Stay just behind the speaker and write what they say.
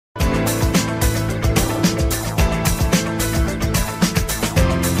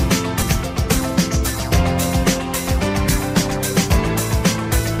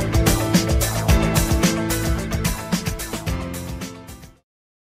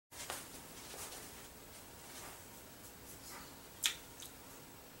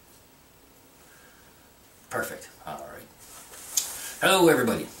Perfect. Alright. Hello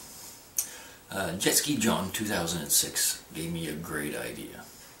everybody. Jet Ski John 2006 gave me a great idea.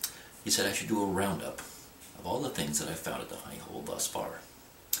 He said I should do a roundup of all the things that I've found at the honey hole thus far.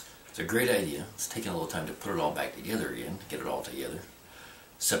 It's a great idea. It's taken a little time to put it all back together again, get it all together,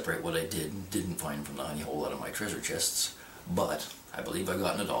 separate what I did and didn't find from the honey hole out of my treasure chests. But I believe I've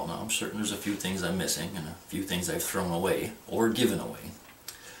gotten it all now. I'm certain there's a few things I'm missing and a few things I've thrown away or given away.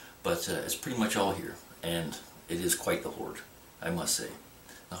 But it's pretty much all here, and it is quite the hoard, I must say.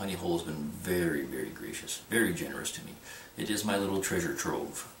 The honey hole has been very, very gracious, very generous to me. It is my little treasure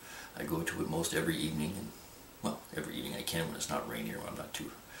trove. I go to it most every evening, and well, every evening I can when it's not rainy or when I'm not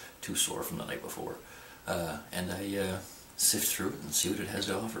too sore from the night before. And I sift through it and see what it has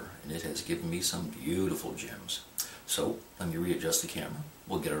to offer, and it has given me some beautiful gems. So let me readjust the camera.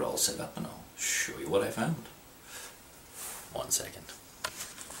 We'll get it all set up, and I'll show you what I found. 1 second.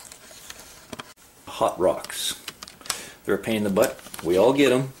 Hot rocks. They're a pain in the butt. We all get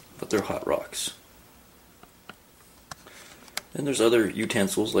them, but they're hot rocks. Then there's other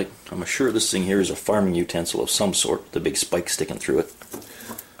utensils, like I'm sure this thing here is a farming utensil of some sort, with a big spike sticking through it.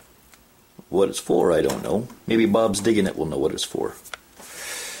 What it's for, I don't know. Maybe Bob's digging it will know what it's for.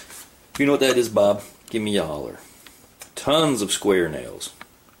 If you know what that is, Bob, give me a holler. Tons of square nails,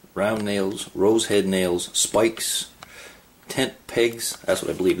 round nails, rose head nails, spikes, tent pegs. That's what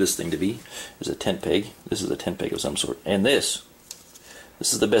I believe this thing to be. Is a tent peg. This is a tent peg of some sort. And this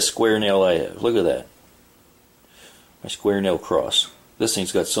is the best square nail I have. Look at that. My square nail cross. This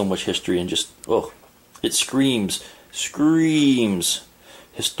thing's got so much history and just, oh, it screams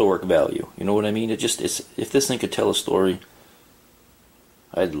historic value. You know what I mean? It's if this thing could tell a story,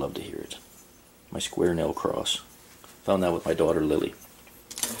 I'd love to hear it. My square nail cross. Found that with my daughter Lily.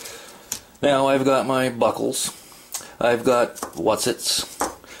 Now I've got my buckles. I've got whatsits.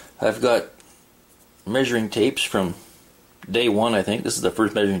 I've got measuring tapes from day one, I think. This is the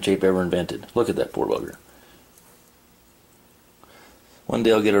first measuring tape ever invented. Look at that poor bugger. One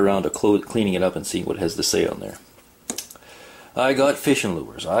day I'll get around to cleaning it up and seeing what it has to say on there. I got fishing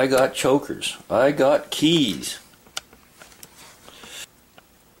lures. I got chokers. I got keys.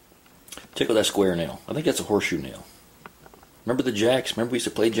 Check out that square nail. I think that's a horseshoe nail. Remember the jacks? Remember we used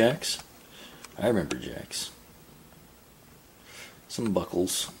to play jacks? I remember jacks. Some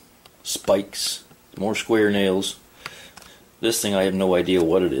buckles. Spikes. More square nails. This thing, I have no idea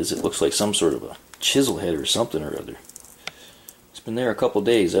what it is. It looks like some sort of a chisel head or something or other. It's been there a couple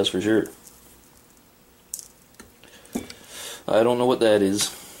days, that's for sure. I don't know what that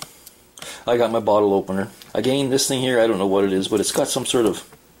is. I got my bottle opener. Again, this thing here, I don't know what it is, but it's got some sort of,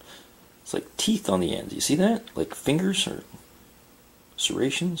 it's like teeth on the ends. You see that? Like fingers or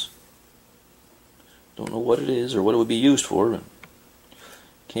serrations? Don't know what it is or what it would be used for. But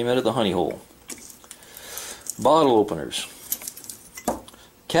came out of the honey hole. Bottle openers.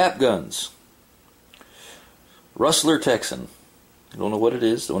 Cap guns. Rustler Texan. I don't know what it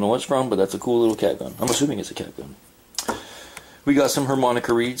is, don't know what it's from, but that's a cool little cap gun. I'm assuming it's a cap gun. We got some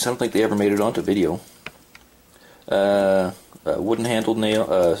harmonica reeds. I don't think they ever made it onto video. A wooden handled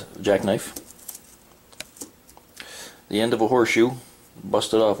nail, jackknife. The end of a horseshoe.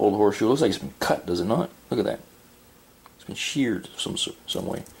 Busted off old horseshoe. Looks like it's been cut, does it not? Look at that. It's been sheared some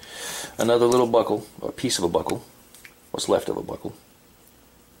way. Another little buckle, a piece of a buckle. What's left of a buckle.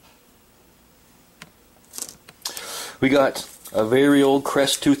 We got a very old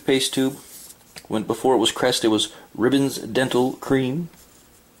Crest toothpaste tube. When before it was Crest, it was Ribbons Dental Cream.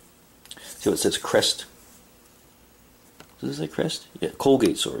 See what it says, Crest. Does it say Crest? Yeah,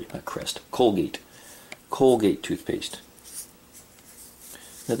 Colgate, sorry, not Crest. Colgate. Colgate toothpaste.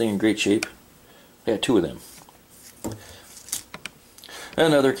 That thing in great shape. I got two of them.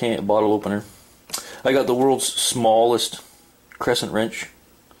 Another bottle opener. I got the world's smallest crescent wrench.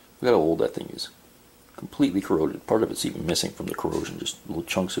 Look how old that thing is. Completely corroded. Part of it's even missing from the corrosion. Just little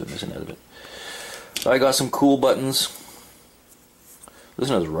chunks of it missing out of it. I got some cool buttons.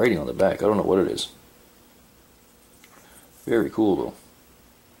 Listen to this writing on the back. I don't know what it is. Very cool though.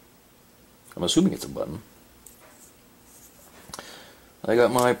 I'm assuming it's a button. I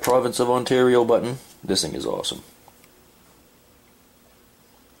got my Province of Ontario button. This thing is awesome.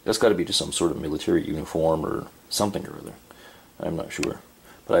 That's got to be just some sort of military uniform or something or other. I'm not sure.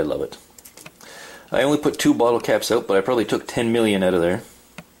 But I love it. I only put 2 bottle caps out, but I probably took 10 million out of there.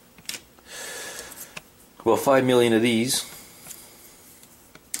 Well, 5 million of these.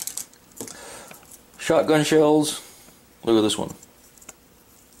 Shotgun shells. Look at this one.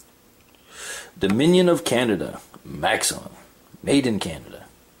 Dominion of Canada. Maxim. Made in Canada.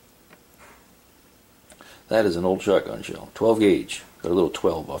 That is an old shotgun shell. 12 gauge. Got a little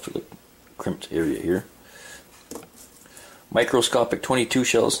 12 off of the crimped area here. Microscopic 22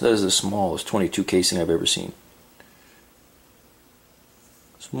 shells. That is the smallest 22 casing I've ever seen.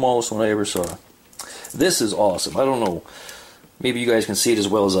 Smallest one I ever saw. This is awesome. I don't know. Maybe you guys can see it as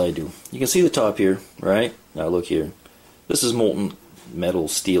well as I do. You can see the top here, right? Now look here. This is molten metal,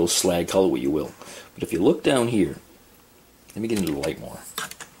 steel, slag, call it what you will. But if you look down here, let me get into the light more.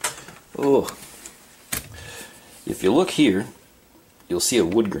 Oh. If you look here, you'll see a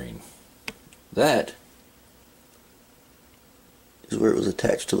wood grain. That is where it was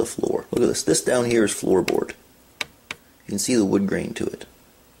attached to the floor. Look at this. This down here is floorboard. You can see the wood grain to it.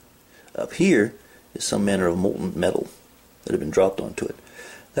 Up here is some manner of molten metal that had been dropped onto it.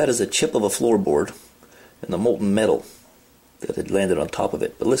 That is a chip of a floorboard and the molten metal that had landed on top of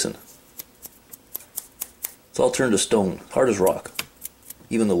it. But listen, it's all turned to stone, hard as rock,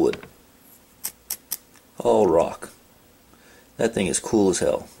 even the wood. All rock. That thing is cool as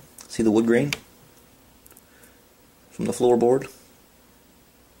hell. See the wood grain from the floorboard?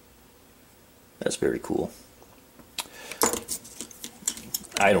 That's very cool.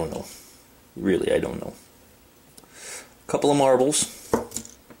 I don't know. Really, I don't know. A couple of marbles.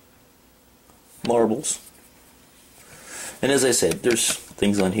 Marbles. And as I said, there's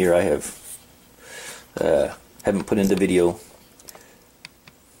things on here I haven't put into video.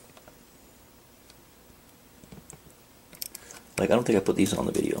 Like, I don't think I put these on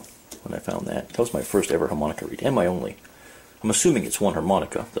the video when I found that. That was my first ever harmonica reed, and my only. I'm assuming it's one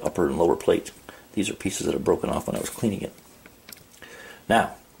harmonica, the upper and lower plate. These are pieces that have broken off when I was cleaning it.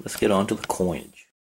 Now, let's get on to the coinage.